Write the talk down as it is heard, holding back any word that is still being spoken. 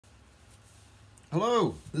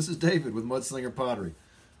Hello, this is David with Mudslinger Pottery.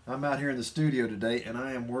 I'm out here in the studio today and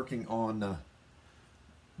I am working on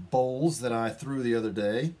bowls that I threw the other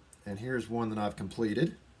day, and here's one that I've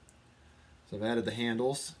completed. So I've added the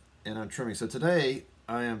handles and I'm trimming. So today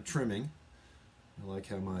I am trimming. I like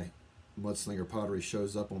how my Mudslinger Pottery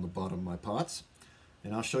shows up on the bottom of my pots,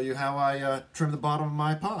 and I'll show you how I trim the bottom of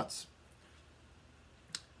my pots.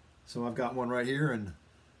 So I've got one right here and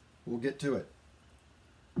we'll get to it.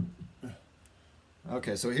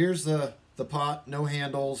 Okay, so here's the pot, no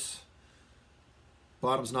handles,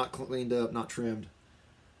 bottom's not cleaned up, not trimmed.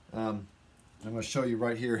 I'm going to show you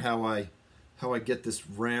right here how I get this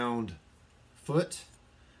round foot.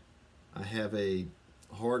 I have a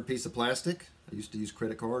hard piece of plastic. I used to use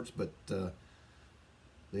credit cards, but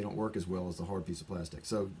they don't work as well as the hard piece of plastic.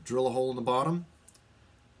 So drill a hole in the bottom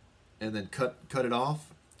and then cut it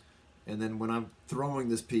off. And then when I'm throwing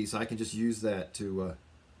this piece, I can just use that to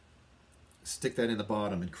stick that in the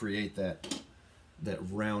bottom and create that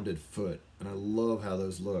rounded foot. And I love how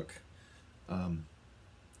those look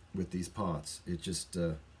with these pots. It just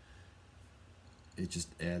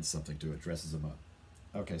adds something to it, dresses them up.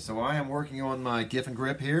 Okay, so I am working on my Giffin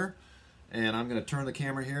Grip here, and I'm going to turn the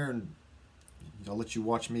camera here and I'll let you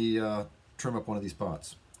watch me trim up one of these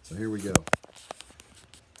pots. So here we go.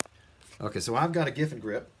 Okay, so I've got a Giffin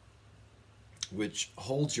Grip which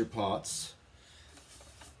holds your pots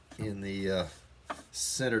in the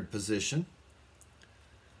centered position.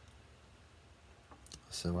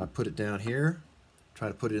 So I put it down here, try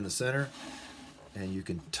to put it in the center, and you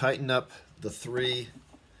can tighten up the three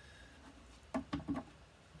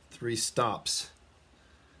stops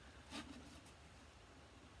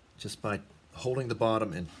just by holding the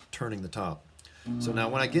bottom and turning the top. So now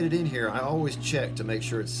when I get it in here, I always check to make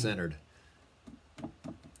sure it's centered.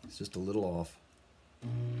 It's just a little off.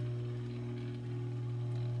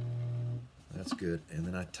 That's good, and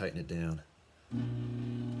then I tighten it down.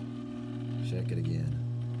 Check it again.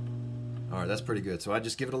 Alright, that's pretty good. So I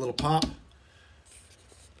just give it a little pop.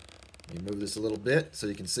 You move this a little bit so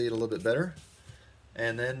you can see it a little bit better.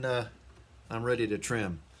 And then I'm ready to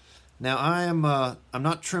trim. Now I'm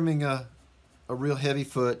not trimming a real heavy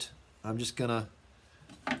foot. I'm just gonna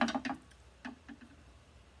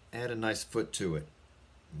add a nice foot to it.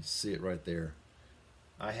 You see it right there.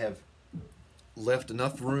 I have left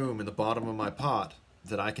enough room in the bottom of my pot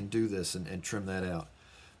that I can do this and trim that out.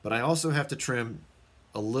 But I also have to trim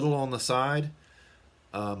a little on the side,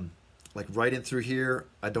 like right in through here.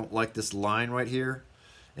 I don't like this line right here.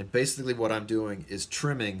 And basically what I'm doing is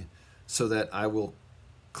trimming so that I will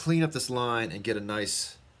clean up this line and get a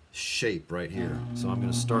nice shape right here. So I'm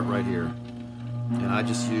going to start right here. And I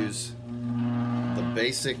just use the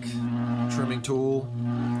basic trimming tool.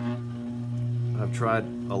 I've tried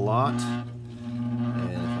a lot.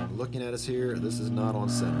 And if I'm looking at us here, this is not on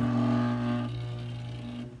center.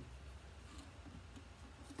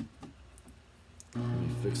 Let me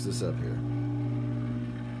fix this up here.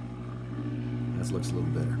 That looks a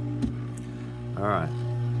little better. Alright.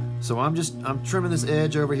 So I'm trimming this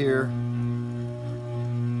edge over here.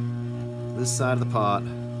 This side of the pot.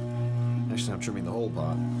 Actually, I'm trimming the whole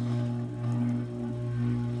pot.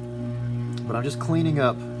 But I'm just cleaning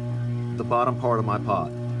up the bottom part of my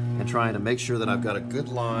pot and trying to make sure that I've got a good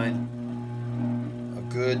line, a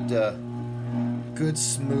good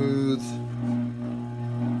smooth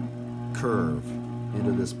curve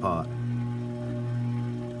into this pot.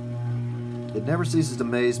 It never ceases to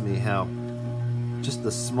amaze me how just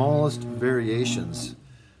the smallest variations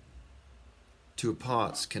to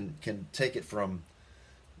pots can take it from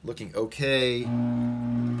looking okay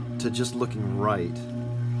to just looking right.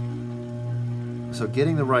 So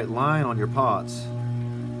getting the right line on your pots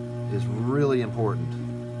is really important.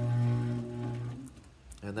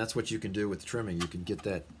 And that's what you can do with trimming. You can get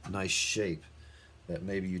that nice shape that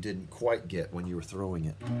maybe you didn't quite get when you were throwing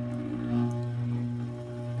it. I'm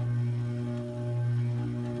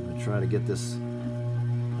going to try to get this.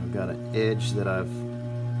 I've got an edge that I've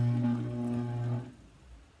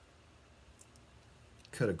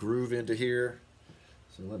cut a groove into here.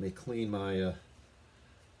 So let me clean my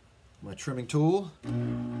my trimming tool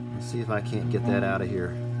and see if I can't get that out of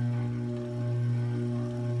here.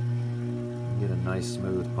 Get a nice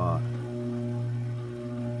smooth pot.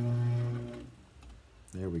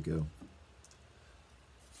 There we go.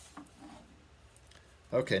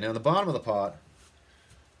 Okay, now the bottom of the pot,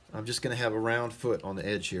 I'm just going to have a round foot on the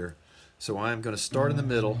edge here. So I'm going to start in the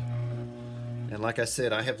middle, and like I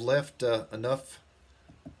said, I have left enough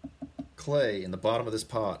clay in the bottom of this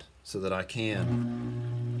pot so that I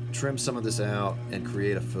can trim some of this out and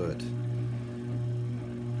create a foot.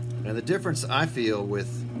 And the difference I feel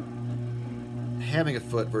with having a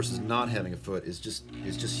foot versus not having a foot is just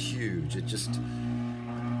huge.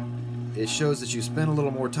 It shows that you spend a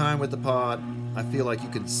little more time with the pot. I feel like you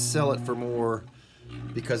can sell it for more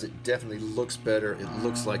because it definitely looks better. It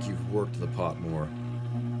looks like you've worked the pot more.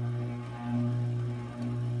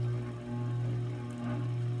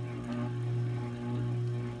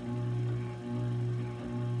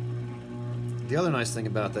 The other nice thing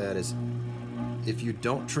about that is if you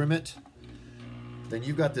don't trim it, then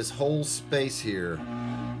you've got this whole space here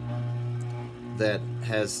that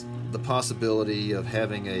has the possibility of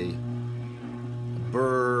having a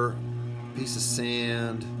burr, piece of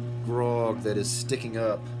sand, grog that is sticking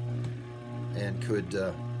up and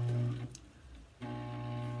could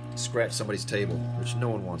scratch somebody's table, which no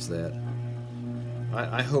one wants that.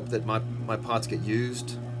 I hope that my pots get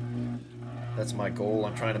used. That's my goal.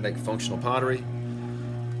 I'm trying to make functional pottery,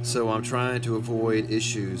 so I'm trying to avoid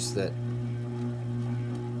issues that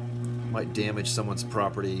might damage someone's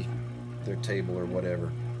property, their table or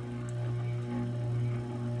whatever.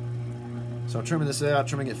 So I'm trimming this out,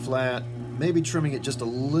 trimming it flat, maybe trimming it just a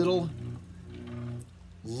little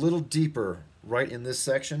deeper right in this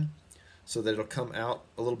section so that it'll come out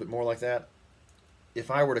a little bit more like that.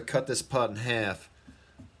 If I were to cut this pot in half,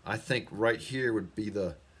 I think right here would be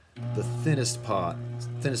the thinnest spot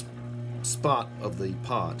of the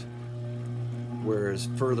pot, whereas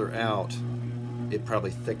further out it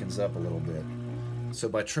probably thickens up a little bit. So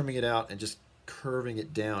by trimming it out and just curving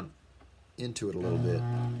it down into it a little bit,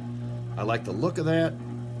 I like the look of that,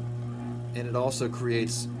 and it also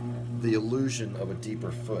creates the illusion of a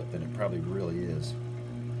deeper foot than it probably really is.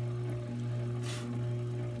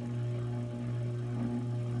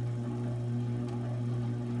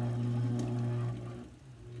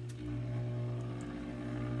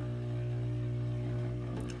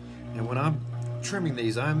 And when I'm trimming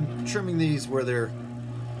these where they're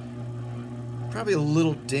probably a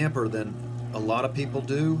little damper than a lot of people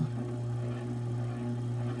do.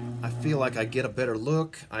 I feel like I get a better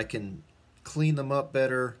look. I can clean them up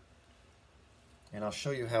better. And I'll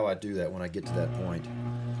show you how I do that when I get to that point.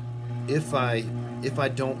 If I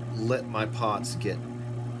don't let my pots get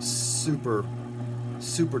super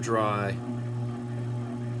dry,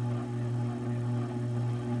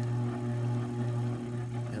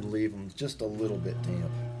 and leave them just a little bit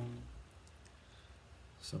damp.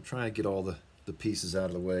 So I'm trying to get all the pieces out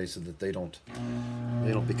of the way so that they don't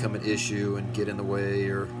become an issue and get in the way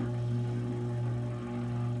or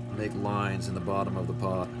make lines in the bottom of the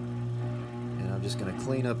pot. And I'm just going to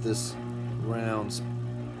clean up this round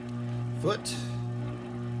foot.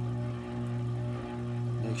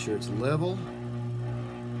 Make sure it's level.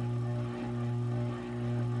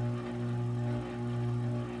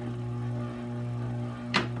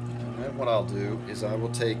 And then what I'll do is I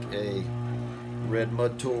will take a red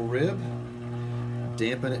mud tool rib,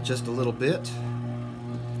 dampen it just a little bit,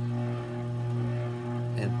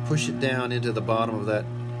 and push it down into the bottom of that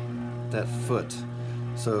foot.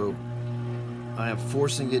 So I am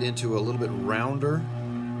forcing it into a little bit rounder,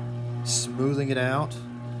 smoothing it out.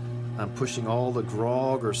 I'm pushing all the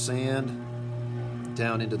grog or sand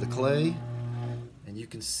down into the clay, and you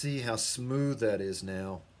can see how smooth that is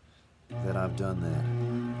now that I've done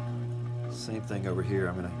that. Same thing over here.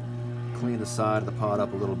 I'm going to clean the side of the pot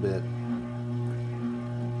up a little bit and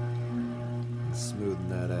smoothen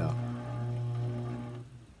that out.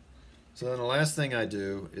 So then the last thing I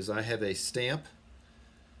do is I have a stamp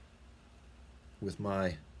with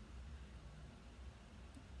my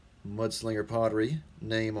Mudslinger Pottery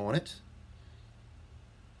name on it,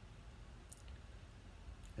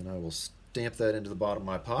 and I will stamp that into the bottom of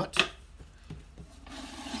my pot.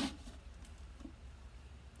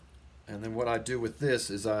 And then what I do with this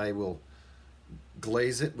is I will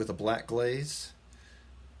glaze it with a black glaze,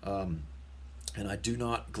 and I do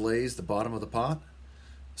not glaze the bottom of the pot,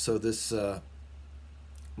 so this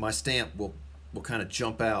my stamp will kind of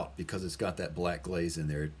jump out because it's got that black glaze in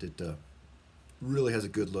there. It really has a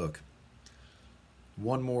good look.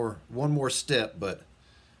 One more step, but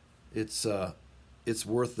it's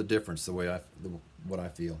worth the difference the way what I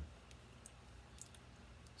feel.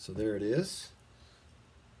 So there it is.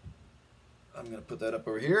 I'm going to put that up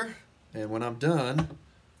over here, and when I'm done,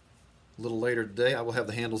 a little later today, I will have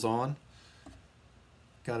the handles on.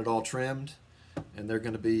 Got it all trimmed, and they're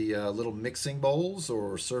going to be little mixing bowls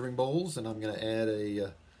or serving bowls, and I'm going to add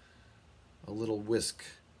a little whisk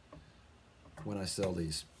when I sell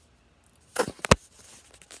these.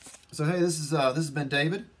 So hey, this has been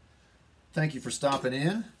David. Thank you for stopping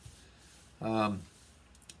in.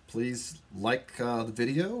 Please like the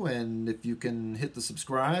video, and if you can hit the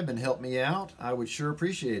subscribe and help me out, I would sure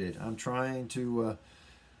appreciate it. I'm trying to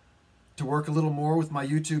to work a little more with my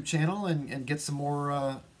YouTube channel and get some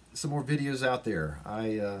more videos out there.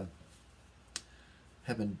 I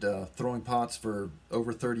have been throwing pots for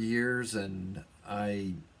over 30 years, and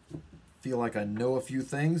I feel like I know a few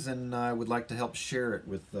things, and I would like to help share it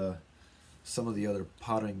with some of the other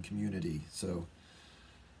potting community. So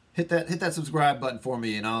hit that subscribe button for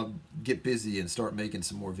me, and I'll get busy and start making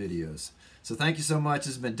some more videos. So thank you so much.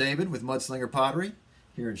 This has been David with Mudslinger Pottery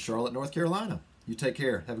here in Charlotte, North Carolina. You take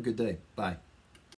care. Have a good day. Bye.